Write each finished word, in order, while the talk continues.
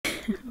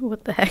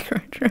What the heck,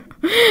 Retro?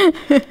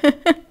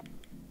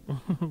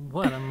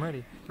 What? I'm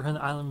ready. We're in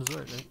the island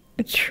resort,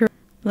 right? True.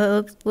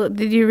 Look,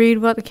 did you read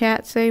what the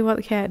cat say? What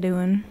the cat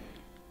doing?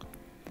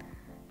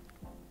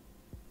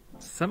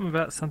 Something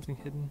about something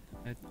hidden.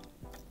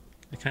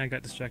 I kind of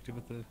got distracted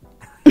with the...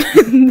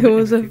 There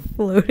was a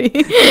floaty.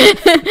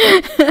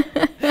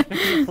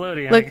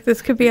 floaty. Look,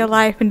 this could be a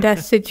life and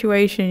death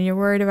situation. You're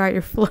worried about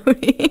your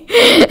floaty.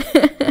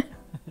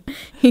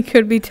 He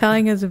could be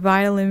telling us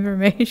vital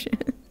information.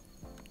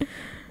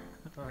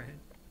 Alright.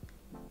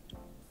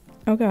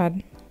 Oh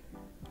god.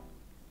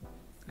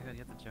 I gotta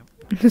get the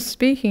jump.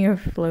 Speaking of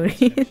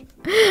floaties.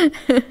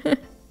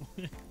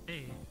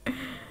 Hey.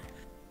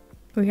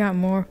 We got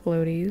more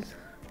floaties.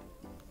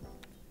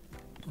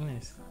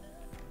 Nice.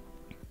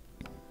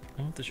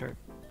 I want the shark.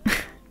 Give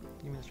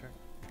me the shark.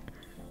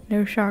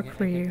 No shark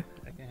for you.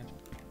 I can't handle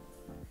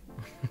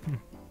it.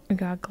 We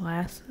got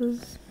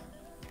glasses.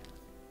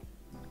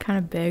 Kind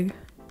of big.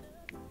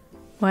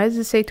 Why does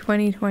it say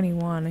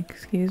 2021?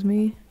 Excuse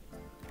me?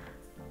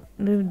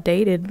 They're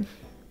dated.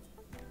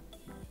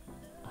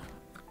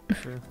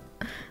 True.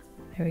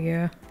 There we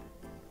go.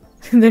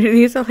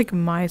 These are like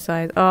my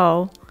size.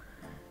 Oh.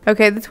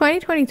 Okay, the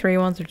 2023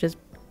 ones are just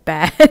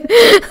bad.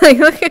 Like,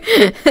 look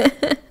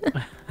at...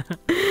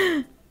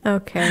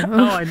 Okay.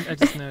 Oh, I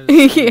just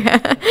noticed.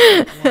 Yeah.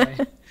 Why?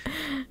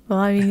 Well,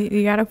 I mean,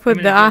 you gotta put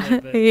I mean, I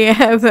get it,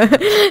 yeah,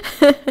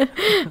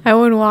 but I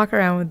wouldn't walk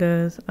around with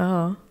those.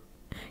 Oh.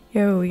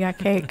 Yo, we got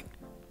cake.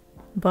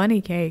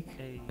 Bunny cake.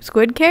 Hey.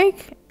 Squid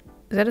cake?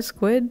 Is that a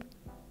squid?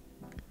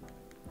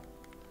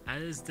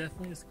 That is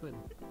definitely a squid.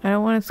 I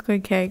don't want a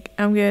squid cake.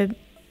 I'm good.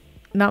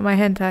 Not my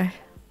hentai.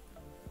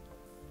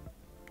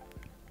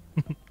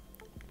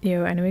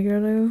 Yo, anime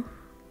girl. You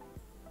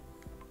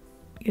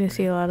gonna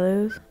see a lot of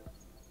those?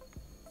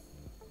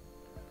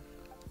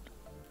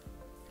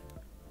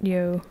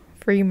 Yo,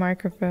 free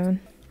microphone.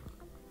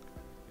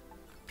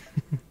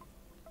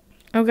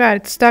 Oh god,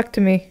 it's stuck to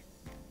me.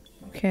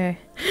 Okay.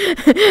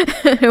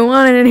 I don't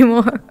want it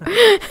anymore.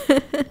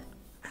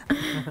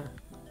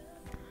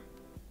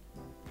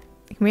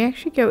 Can we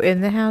actually go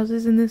in the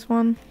houses in this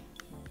one?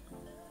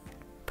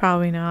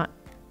 Probably not.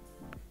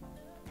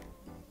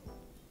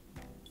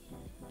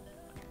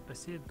 I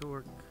see a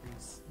door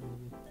crease.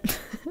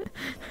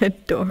 A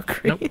door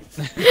crease.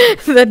 Nope.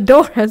 The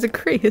door has a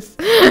crease.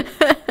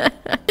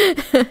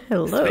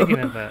 Hello. Speaking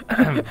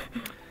of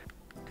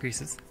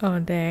creases. Oh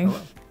dang.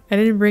 Hello. I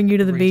didn't bring you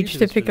to the Where'd you beach do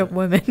to this pick for up that?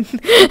 women.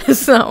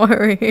 That's not why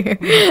we're here.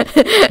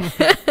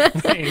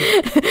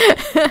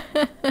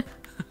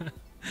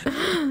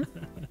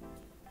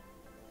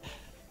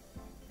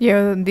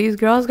 Yo, these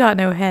girls got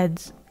no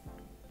heads.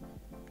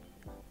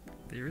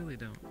 They really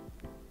don't.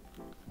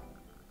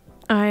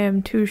 I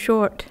am too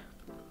short.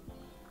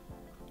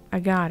 I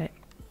got it.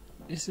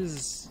 This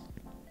is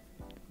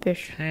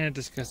Fish. kind of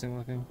disgusting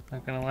looking,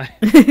 not gonna lie.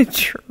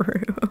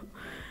 True.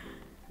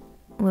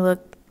 We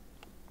look...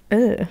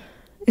 Ugh.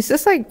 It's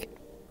just like...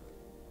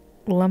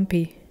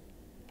 lumpy.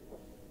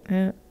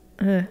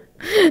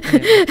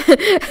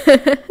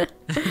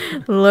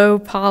 Low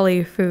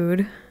poly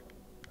food.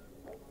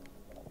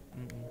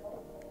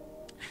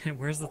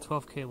 Where's the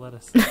 12K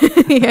lettuce?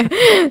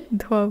 Yeah,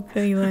 12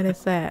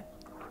 lettuce at.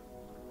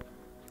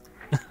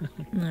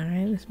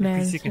 Alright, this At man.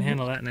 least you can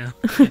handle that now.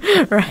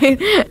 Right?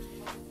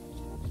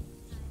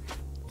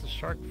 It's a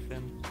shark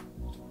fin.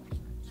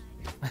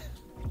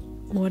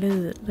 What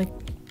is it? Like,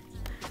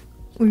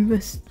 we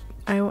must.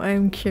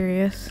 I'm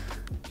curious.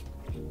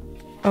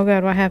 Oh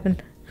god, what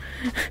happened?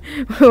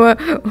 Oh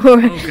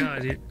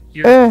god,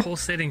 you're a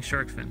pulsating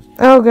shark fin.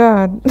 Oh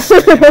god.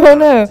 Oh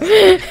no.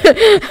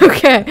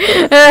 Okay.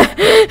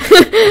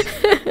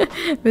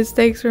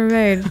 Mistakes were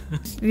made.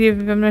 If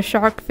I'm a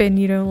shark fin,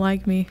 you don't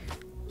like me.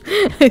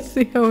 I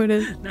see how it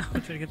is. No,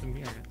 I'm trying to get the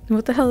mirror.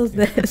 What the hell is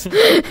this?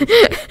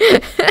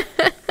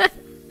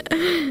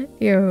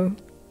 Yo.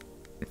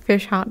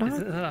 Fish hot dog?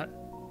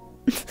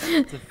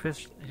 It's a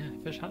fish, yeah,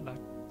 fish hot dog.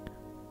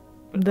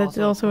 But That's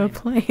also a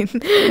plane.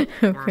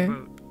 Or Okay. a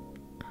boat.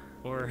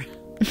 Or...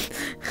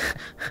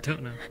 I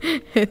don't know.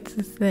 It's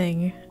a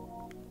thing.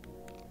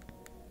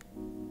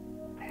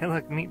 Hey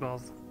look,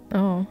 meatballs.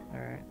 Oh.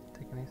 Alright,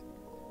 taking these.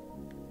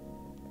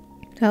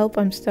 Help,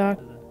 I'm stuck.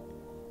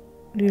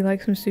 Do you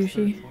like some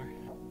sushi?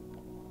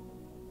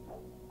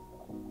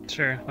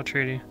 Sure, I'll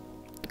trade you.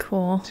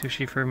 Cool.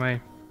 Sushi for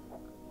my...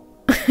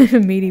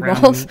 Meaty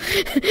round balls.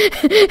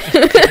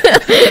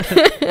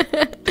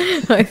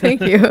 Why,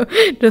 thank you.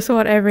 Just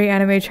what every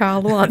anime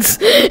child wants.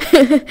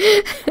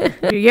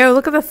 Yo,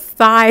 look at the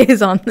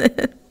thighs on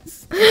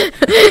this. Can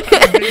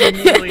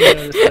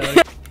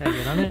I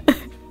get on it?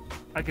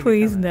 I can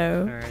Please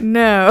become it.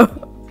 no.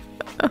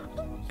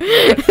 Alright. No.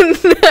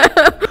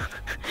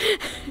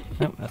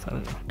 Nope, that's not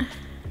it.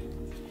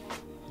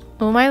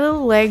 Well, my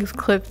little legs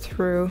clip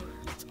through.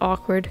 It's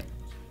awkward.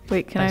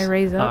 Wait, can I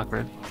raise up?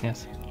 Awkward,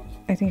 yes.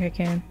 I think I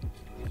can.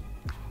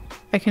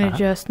 I can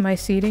adjust my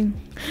seating.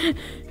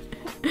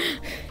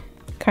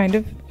 Kind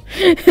of.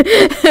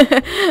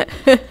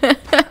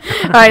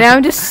 Alright, now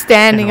I'm just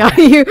standing on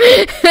you.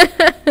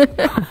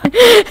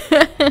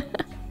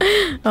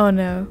 Oh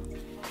no.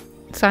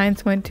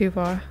 Science went too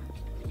far.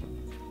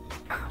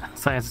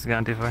 Science has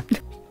gone too far.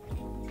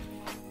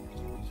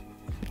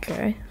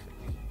 Okay.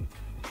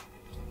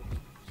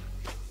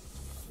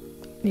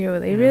 Yo,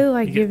 they Yeah, really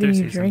like you get giving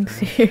you thirsty drinks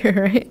sometimes.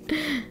 here, right?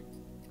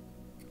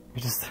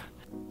 You just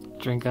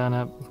drink on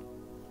up.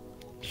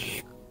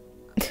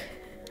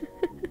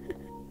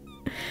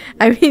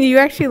 I mean, you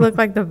actually look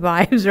like the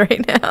vibes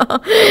right now.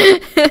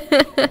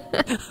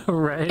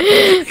 Right?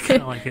 I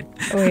kind of like it.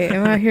 Wait,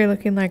 I'm out here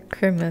looking like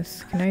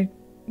Christmas. Can I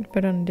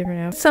put on a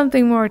different outfit?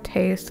 Something more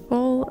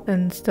tasteful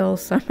and still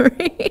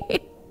summery.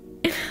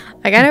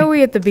 Like, I know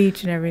we at the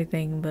beach and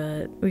everything,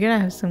 but we gotta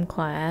have some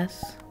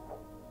class.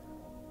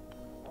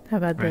 How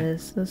about Right.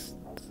 this? This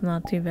is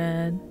not too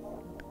bad.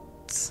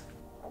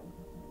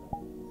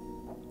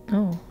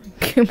 Oh,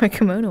 my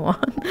kimono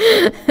on.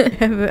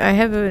 I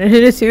have it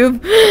in a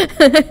tube.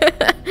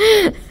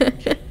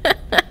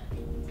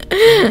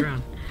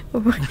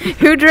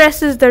 Who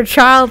dresses their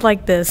child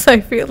like this? I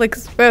feel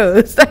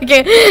exposed. I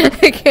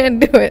can't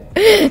do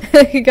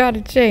it. You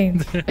gotta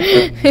change.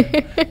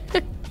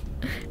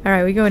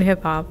 Alright, we going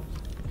hip hop.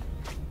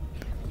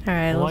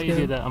 Alright, While let's you go.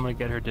 do that, I'm gonna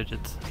get her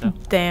digits. So,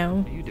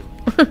 Damn. what are you doing?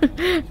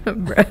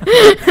 Bruh.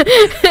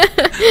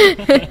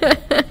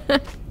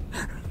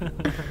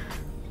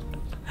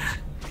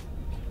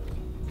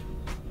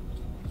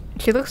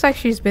 She looks like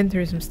she's been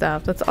through some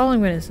stuff. That's all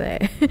I'm gonna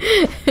say.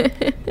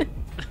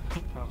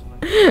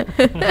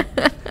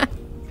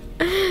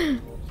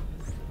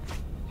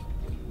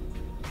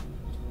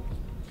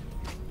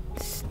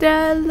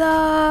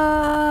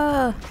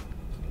 Stella!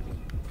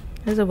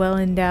 That's a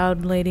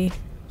well-endowed lady.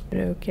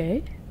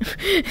 Okay.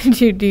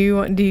 do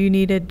you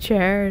need a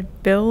chair,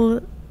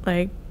 Bill?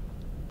 Like,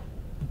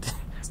 Just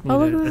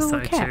oh, need look a at the little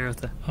side cat. chair with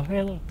the. Oh,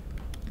 hey, look.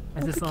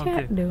 What's What's this the on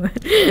cat too? doing?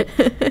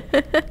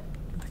 The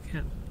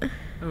cat.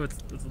 Oh, it's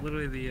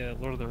literally the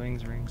Lord of the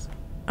Rings rings.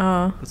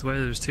 Oh, That's why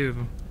there's two of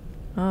them.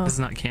 oh, This is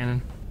not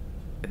canon.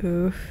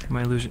 oof.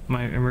 My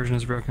immersion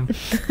is broken.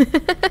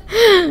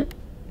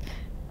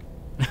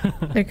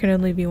 There can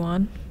only be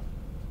one.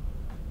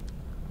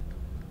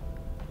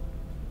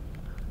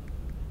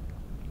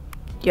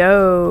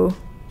 Yo.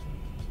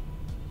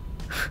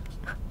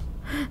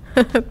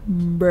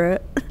 Bruh.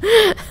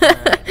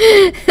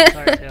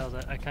 Sorry, Tails.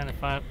 I kind of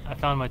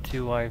found my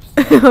two wives.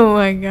 Oh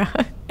my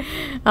god.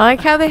 I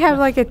like how they have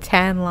like a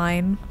tan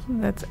line.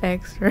 That's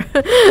extra.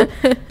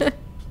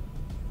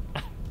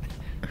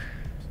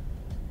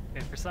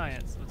 Okay, for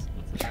science, what's the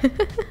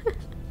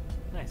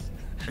nice.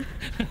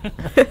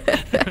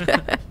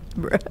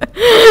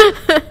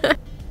 Bruh.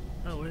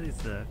 Oh, what are these?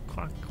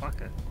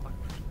 Quacka.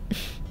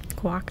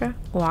 Waka?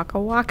 Waka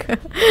waka.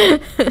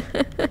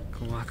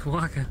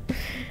 Quacka.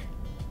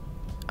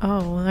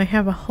 Oh, I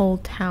have a whole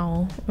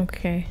towel.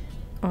 Okay.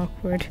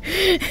 Awkward.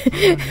 Oh,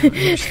 no,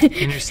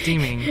 and you're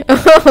steaming.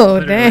 Oh,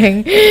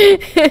 Literally.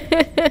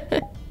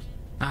 dang.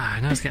 Ah, I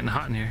know it's getting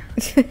hot in here.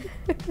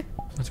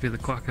 Must be the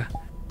quacka.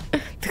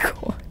 The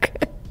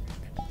quack.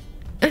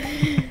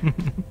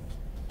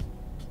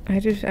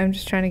 I'm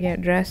just trying to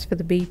get dressed for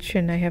the beach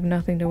and I have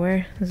nothing to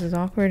wear. This is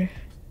awkward.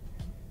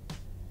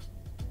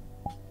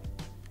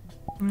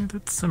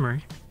 That's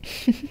summary.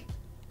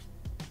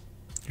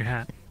 Your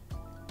hat.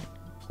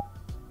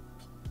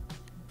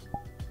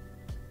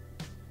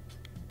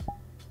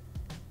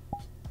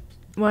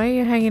 Why are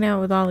you hanging out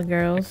with all the I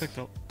girls? clicked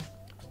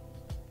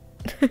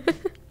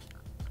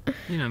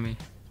You know me.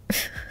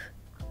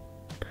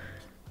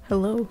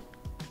 Hello.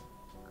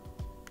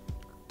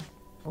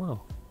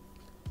 Hello.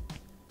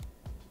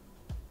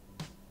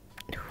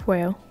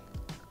 Well.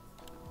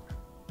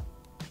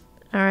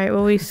 Alright,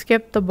 well we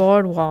skipped the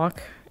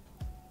boardwalk.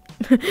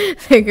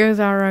 There goes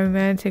our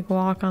romantic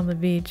walk on the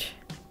beach.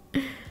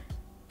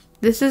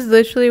 This is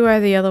literally where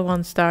the other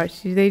one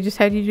starts. They just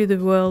had you do the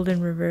world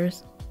in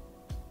reverse.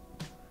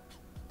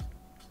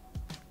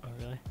 Oh,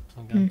 really?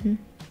 Oh, God. Mm-hmm.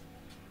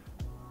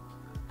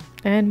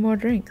 And more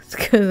drinks,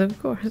 because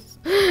of course.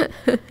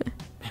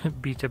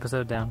 Beach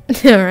episode down.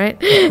 Alright.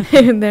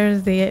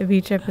 There's the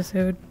beach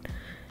episode.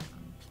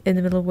 In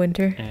the middle of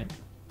winter. Yeah.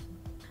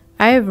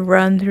 I have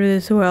run through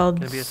this world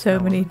Gonna be a so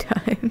snow many one.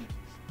 times.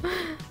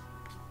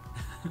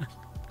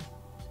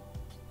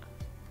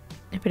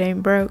 If it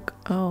ain't broke.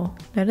 Oh,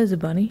 that is a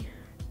bunny.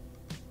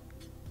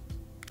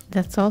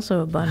 That's also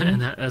a bunny.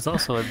 And that's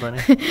also a bunny.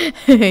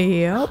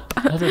 Yup.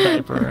 That's a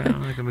diaper.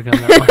 I'm not gonna become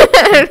that one.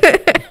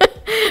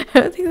 I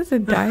don't think that's a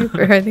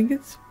diaper. I think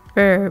it's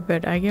fur,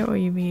 but I get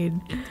what you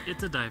mean.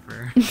 It's a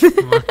diaper.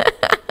 Come on.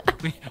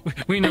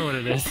 We know what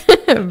it is.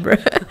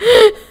 Bruh.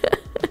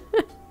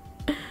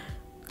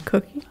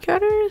 Cookie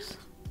cutters?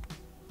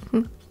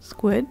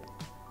 Squid?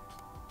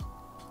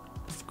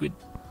 Squid.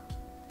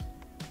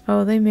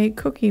 Oh, they make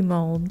cookie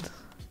molds.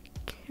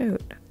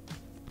 Cute.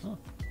 Oh.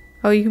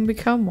 Oh, you can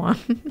become one.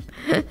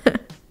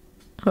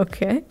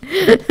 Okay.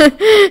 Alright,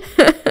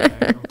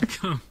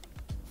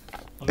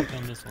 I'll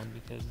become this one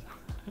because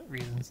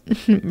reasons.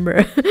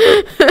 Bruh.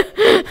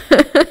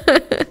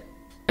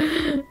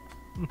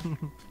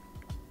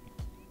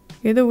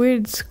 You're the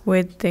weird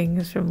squid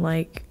things from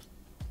like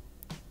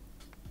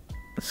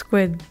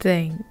squid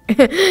thing.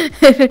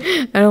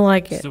 I don't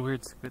like It's it. a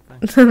weird squid thing.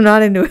 I'm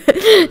not into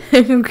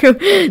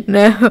it.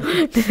 No,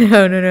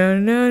 no, no, no,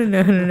 no,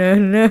 no,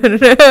 no, no,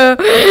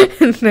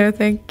 no, no,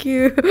 thank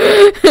you.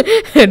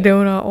 I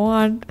do not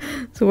want.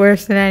 It's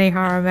worse than any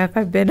horror map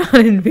I've been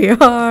on in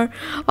VR.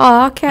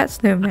 Oh, cat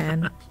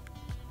snowman.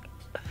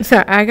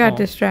 Sorry, I got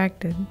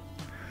distracted.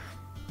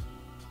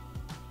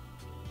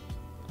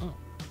 Oh,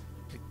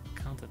 the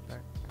content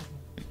back.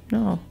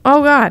 No.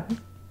 Oh God.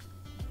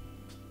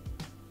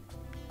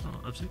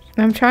 Oh, upstairs.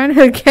 I'm trying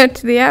to get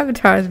to the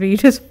avatars, but you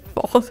just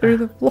fall through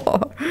the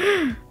floor.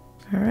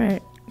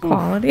 Alright.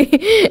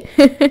 Quality.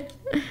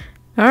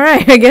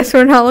 Alright, I guess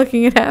we're not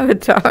looking at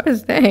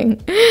avatars.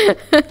 Dang.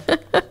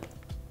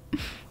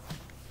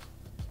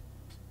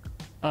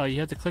 Oh,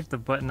 you have to click the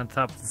button on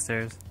top of the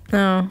stairs.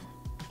 Oh.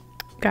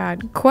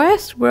 God.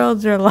 Quest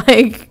worlds are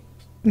like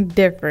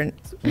different.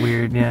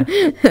 Weird, yeah.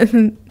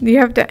 You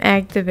have to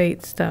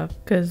activate stuff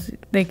because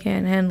they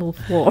can't handle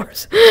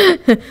floors.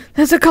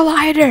 There's a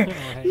collider!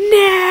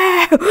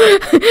 No!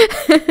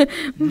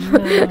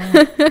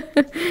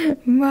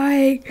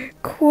 My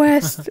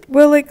quest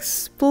will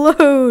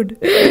explode!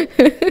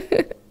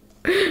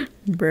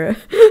 Bruh.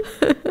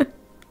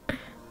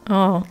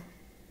 Oh.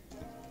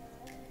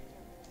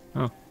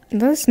 Oh.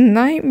 That's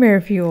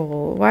nightmare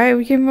fuel. Why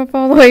we came up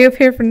all the way up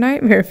here for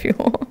nightmare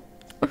fuel?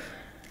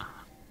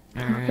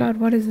 Oh God,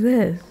 what is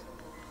this?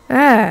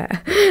 Ah,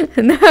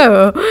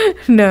 no,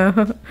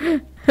 no.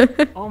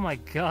 Oh my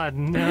God,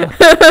 no.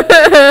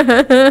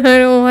 I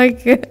don't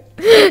like it.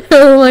 I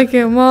don't like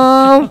it,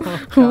 Mom.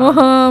 Oh,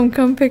 Mom,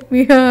 come pick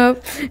me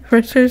up.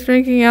 Richard's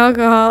drinking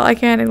alcohol. I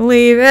can't even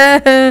leave.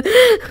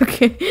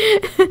 Okay.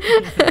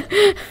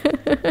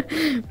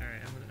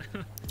 Alright, I'm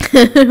gonna...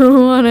 I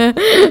don't wanna.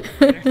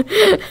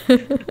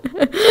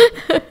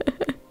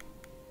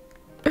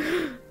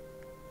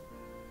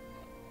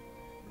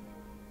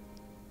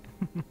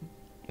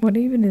 What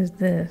even is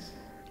this?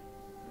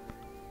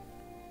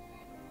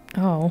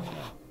 Oh.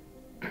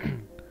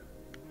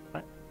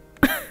 What?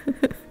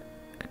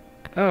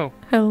 Oh.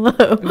 Hello.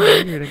 Ooh,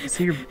 weird. I can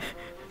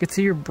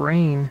see your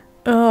brain.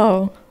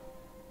 Oh.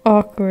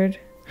 Awkward.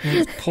 And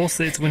it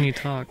pulsates when you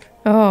talk.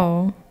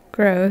 Oh.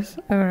 Gross.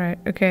 Alright,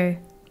 okay.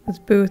 This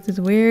booth is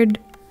weird.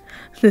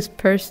 This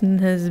person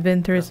has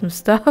been through some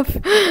stuff.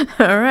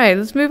 Alright,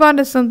 let's move on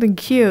to something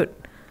cute.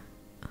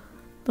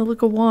 The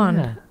little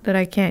wand that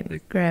I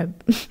can't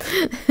grab.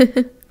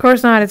 Of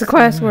course not, it's a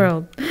quest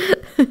world.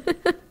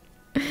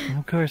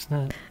 Of course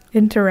not.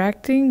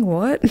 Interacting?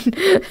 What?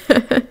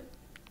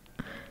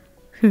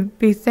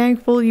 Be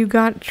thankful you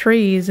got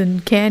trees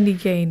and candy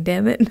cane,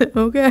 damn it.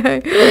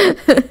 Okay.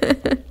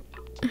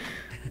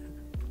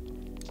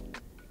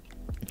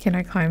 Can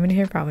I climb in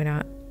here? Probably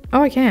not.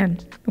 Oh, I can.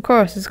 Of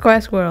course, it's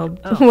quest world.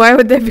 Oh. Why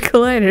would there be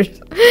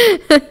colliders?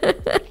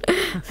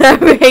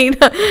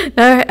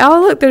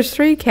 Oh, look, there's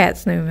 3 cat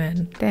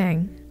snowmen.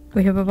 Dang,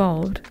 we have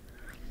evolved.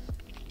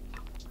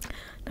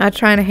 Not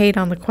trying to hate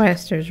on the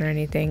questers or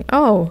anything.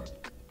 Oh.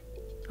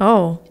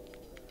 Oh.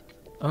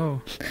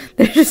 Oh.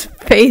 They're just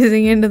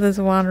phasing into this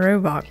one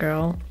robot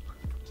girl.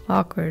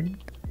 Awkward.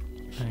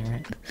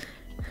 Alright.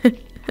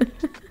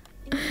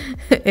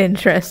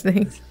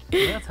 Interesting.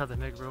 That's how they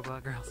make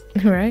robot girls.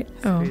 Right?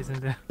 Oh.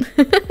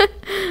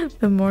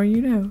 The more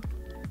you know.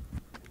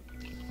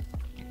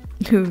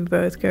 We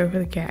both go for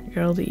the cat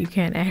girl that you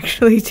can't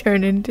actually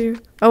turn into.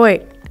 Oh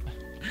wait.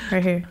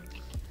 Right here.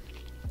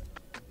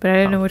 But I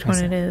didn't know which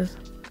one it is.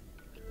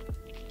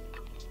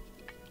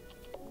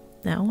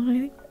 That one, I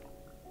think?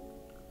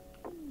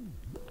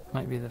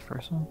 Might be the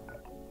first one.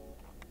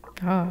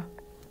 Ah.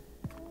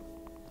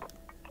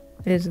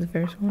 It is the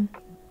first one.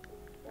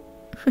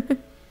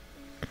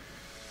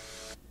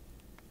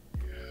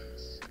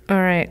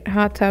 Alright,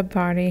 hot tub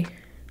party.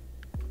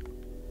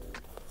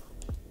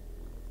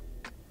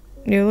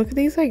 Yo, look at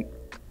these like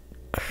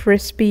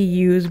crispy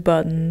use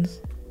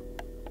buttons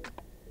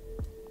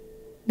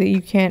that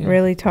you can't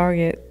really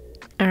target.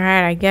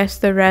 Alright, I guess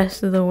the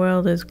rest of the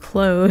world is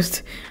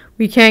closed.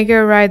 We can't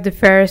go ride the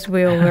Ferris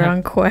wheel, we're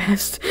on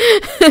quest.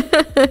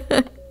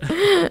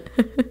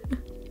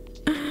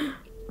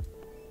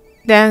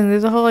 Dang,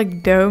 there's a whole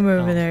like dome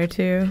over there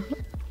too.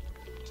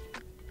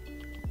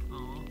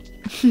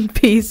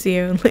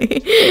 PC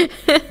only.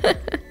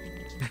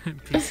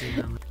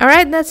 PC only.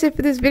 Alright, and that's it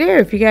for this video.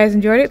 If you guys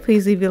enjoyed it,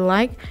 please leave a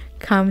like,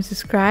 comment,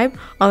 subscribe.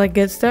 All that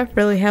good stuff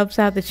really helps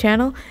out the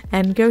channel.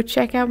 And go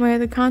check out my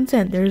other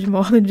content. There's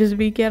more than just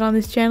Vket on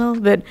this channel.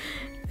 But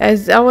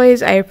as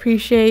always, I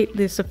appreciate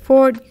the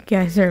support. You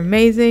guys are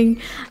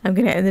amazing. I'm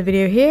going to end the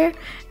video here.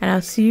 And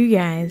I'll see you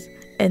guys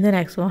in the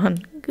next one.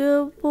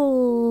 Goodbye.